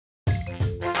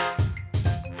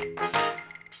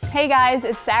Hey guys,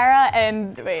 it's Sara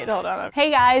and wait, hold on. Hey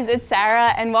guys, it's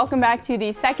Sara and welcome back to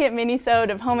the second mini-sode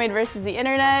of Homemade versus the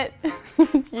Internet.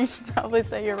 You should probably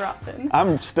say you're Robin.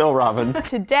 I'm still Robin.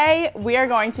 Today we are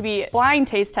going to be blind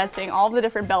taste testing all of the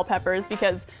different bell peppers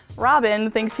because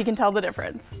Robin thinks he can tell the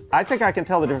difference. I think I can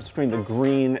tell the difference between the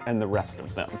green and the rest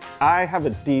of them. I have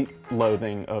a deep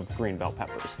loathing of green bell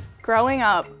peppers. Growing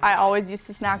up, I always used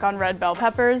to snack on red bell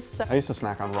peppers. I used to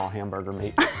snack on raw hamburger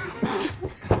meat.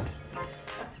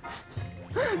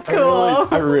 Cool.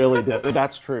 I really did.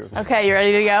 That's true. Okay, you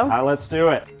ready to go? Let's do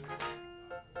it.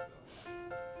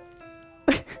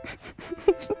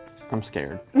 I'm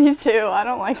scared. Me too. I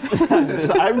don't like this.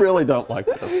 I really don't like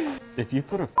this. If you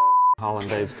put a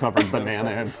hollandaise covered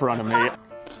banana in front of me,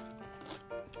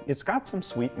 it's got some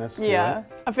sweetness to it.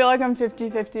 I feel like I'm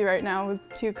 50-50 right now with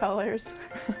two colors.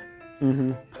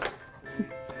 Mm-hmm.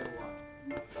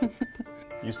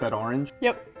 You said orange?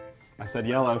 Yep. I said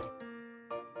yellow.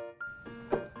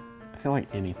 I feel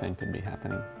like anything could be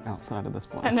happening outside of this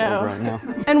blindfold right now.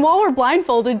 And while we're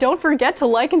blindfolded, don't forget to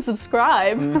like and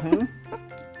subscribe. Mm-hmm.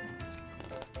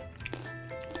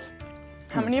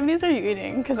 How many of these are you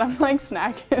eating? Because I'm like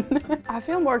snacking. I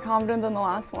feel more confident than the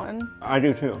last one. I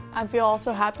do too. I feel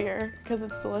also happier because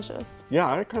it's delicious. Yeah,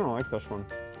 I kind of like this one.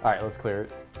 All right, let's clear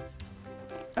it.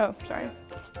 Oh, sorry.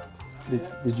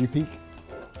 Did you peek?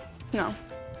 No.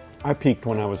 I peaked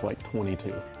when I was like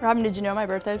 22. Robin, did you know my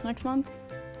birthday's next month?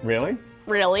 Really?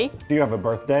 Really? Do you have a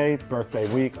birthday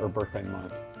week, or birthday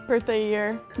month? Birthday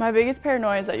year. My biggest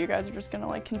paranoia is that you guys are just gonna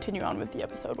like continue on with the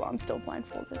episode while I'm still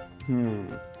blindfolded.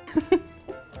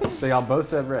 So y'all both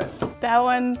said red. That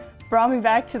one brought me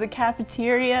back to the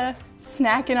cafeteria,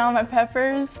 snacking on my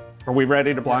peppers. Are we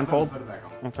ready to blindfold? Put it back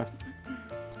on. Okay.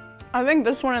 I think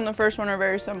this one and the first one are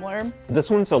very similar.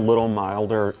 This one's a little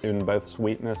milder in both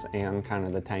sweetness and kind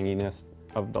of the tanginess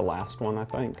of the last one, I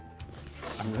think.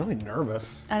 I'm really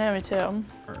nervous. I know, me too.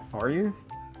 Are you?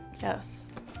 Yes.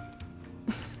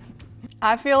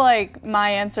 I feel like my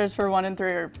answers for 1 and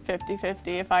 3 are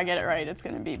 50-50. If I get it right, it's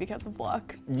gonna be because of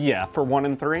luck. Yeah, for 1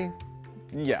 and 3?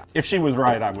 Yeah. If she was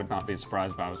right, I would not be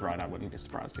surprised. If I was right, I wouldn't be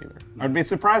surprised either. I'd be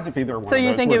surprised if either one So of you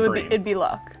those think were it would green. it'd be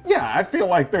luck? Yeah, I feel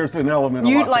like there's an element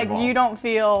of luck involved. You don't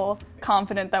feel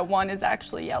confident that 1 is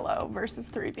actually yellow versus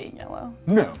 3 being yellow?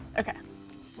 No. Okay.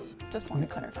 Just want to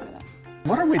clarify that.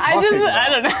 What are we talking about? I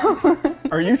don't know.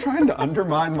 Are you trying to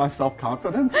undermine my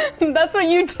self-confidence? That's what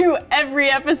you do every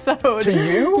episode. To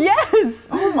you? Yes.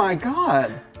 Oh my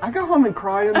God. I go home and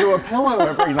cry into a pillow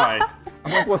every night.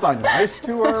 I'm like, was I nice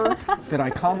to her? Did I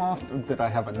come off? Did I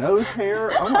have a nose hair?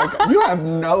 Oh my God. You have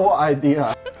no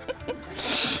idea.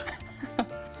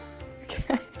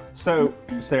 Okay. So,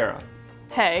 Sarah.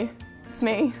 Hey, it's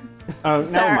me. Oh,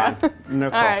 never Sarah. mind. No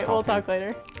All right, cross-talking. we'll talk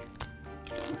later.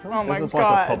 I feel like Oh my this is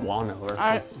God. like a poblano or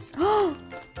something.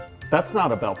 That's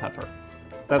not a bell pepper.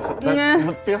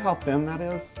 Nah. Feel how thin that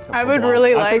is? I would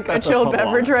really like a chilled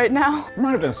beverage right now. It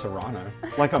might have been Serrano,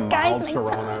 like a mild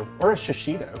Serrano or a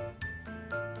shishito.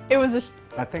 It was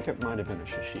I think it might have been a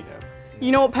shishito.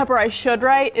 You know what pepper I should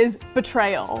write is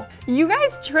betrayal. You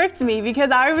guys tricked me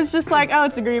because I was just like, oh,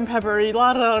 it's a green pepper,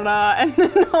 la da da, and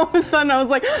then all of a sudden I was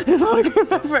like, it's not a green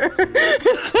pepper.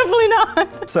 It's definitely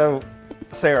not. So,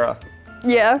 Sarah.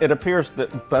 Yeah. It appears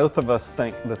that both of us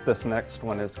think that this next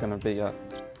one is going to be a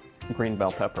green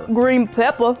bell pepper. Green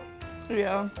pepper.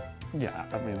 Yeah. Yeah,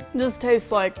 I mean. It just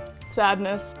tastes like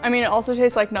sadness. I mean, it also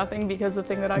tastes like nothing because the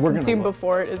thing that I consumed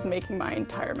before it is making my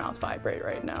entire mouth vibrate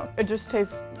right now. It just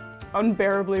tastes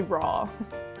unbearably raw.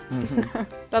 Mm-hmm.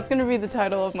 That's gonna be the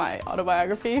title of my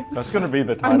autobiography. That's gonna be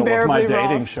the title of my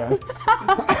dating show.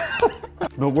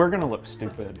 But we're gonna look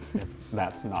stupid if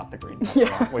that's not the green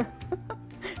pepper, aren't we?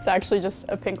 It's actually just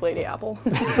a pink lady apple.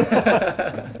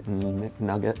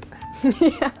 McNugget.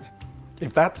 Yeah.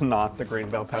 If that's not the green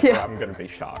bell pepper, I'm gonna be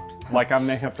shocked. Like I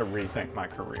may have to rethink my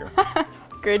career.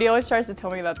 Grady always tries to tell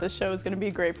me that this show is gonna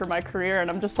be great for my career, and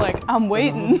I'm just like, I'm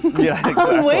waiting. Yeah,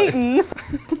 exactly. I'm waiting.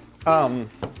 Oh,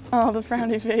 the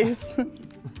frowny face.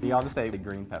 Y'all just say the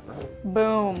green pepper.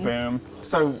 Boom. Boom.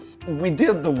 So we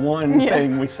did the one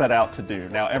thing we set out to do.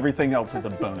 Now everything else is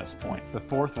a bonus point. The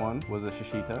fourth one was a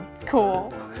shishito.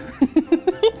 Cool.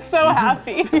 He's so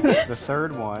happy. The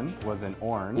third one was an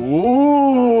orange.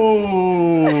 Ooh!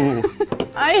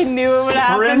 I knew it would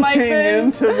happen like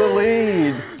this. Sprinting into the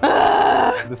lead.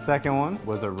 The second one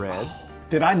was a red.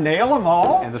 Did I nail them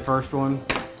all? And the first one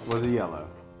was a yellow.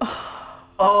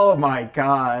 Oh my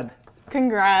God.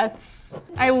 Congrats.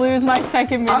 I lose my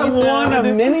second mini-sode. I won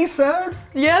a mini-sode?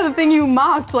 Yeah, the thing you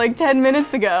mocked like 10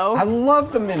 minutes ago. I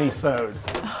love the mini-sode.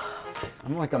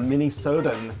 I'm like a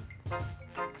mini-sodan.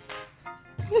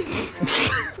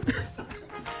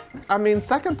 I mean,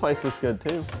 second place is good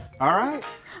too. All right.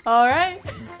 All right.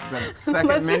 The second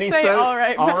Let's just mini-sode. say all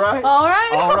right. All right. All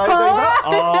right. All right.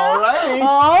 All right.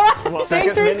 All right. Well,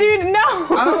 Thanks for second tuning. No.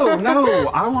 Oh, no.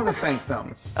 I want to thank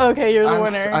them. Okay, you're the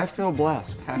winner. I feel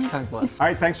blessed. Hashtag blessed. All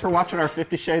right. Thanks for watching our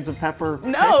 50 Shades of Pepper.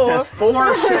 No. Test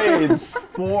 4 shades.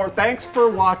 4. Thanks for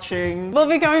watching. We'll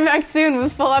be coming back soon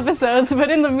with full episodes, but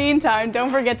in the meantime, don't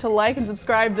forget to like and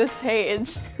subscribe this page.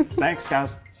 Thanks,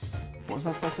 guys. What was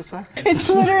I supposed to say? It's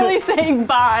literally saying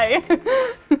bye.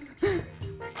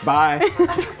 Bye.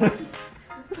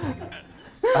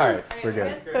 All right, we're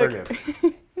good. We're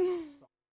good.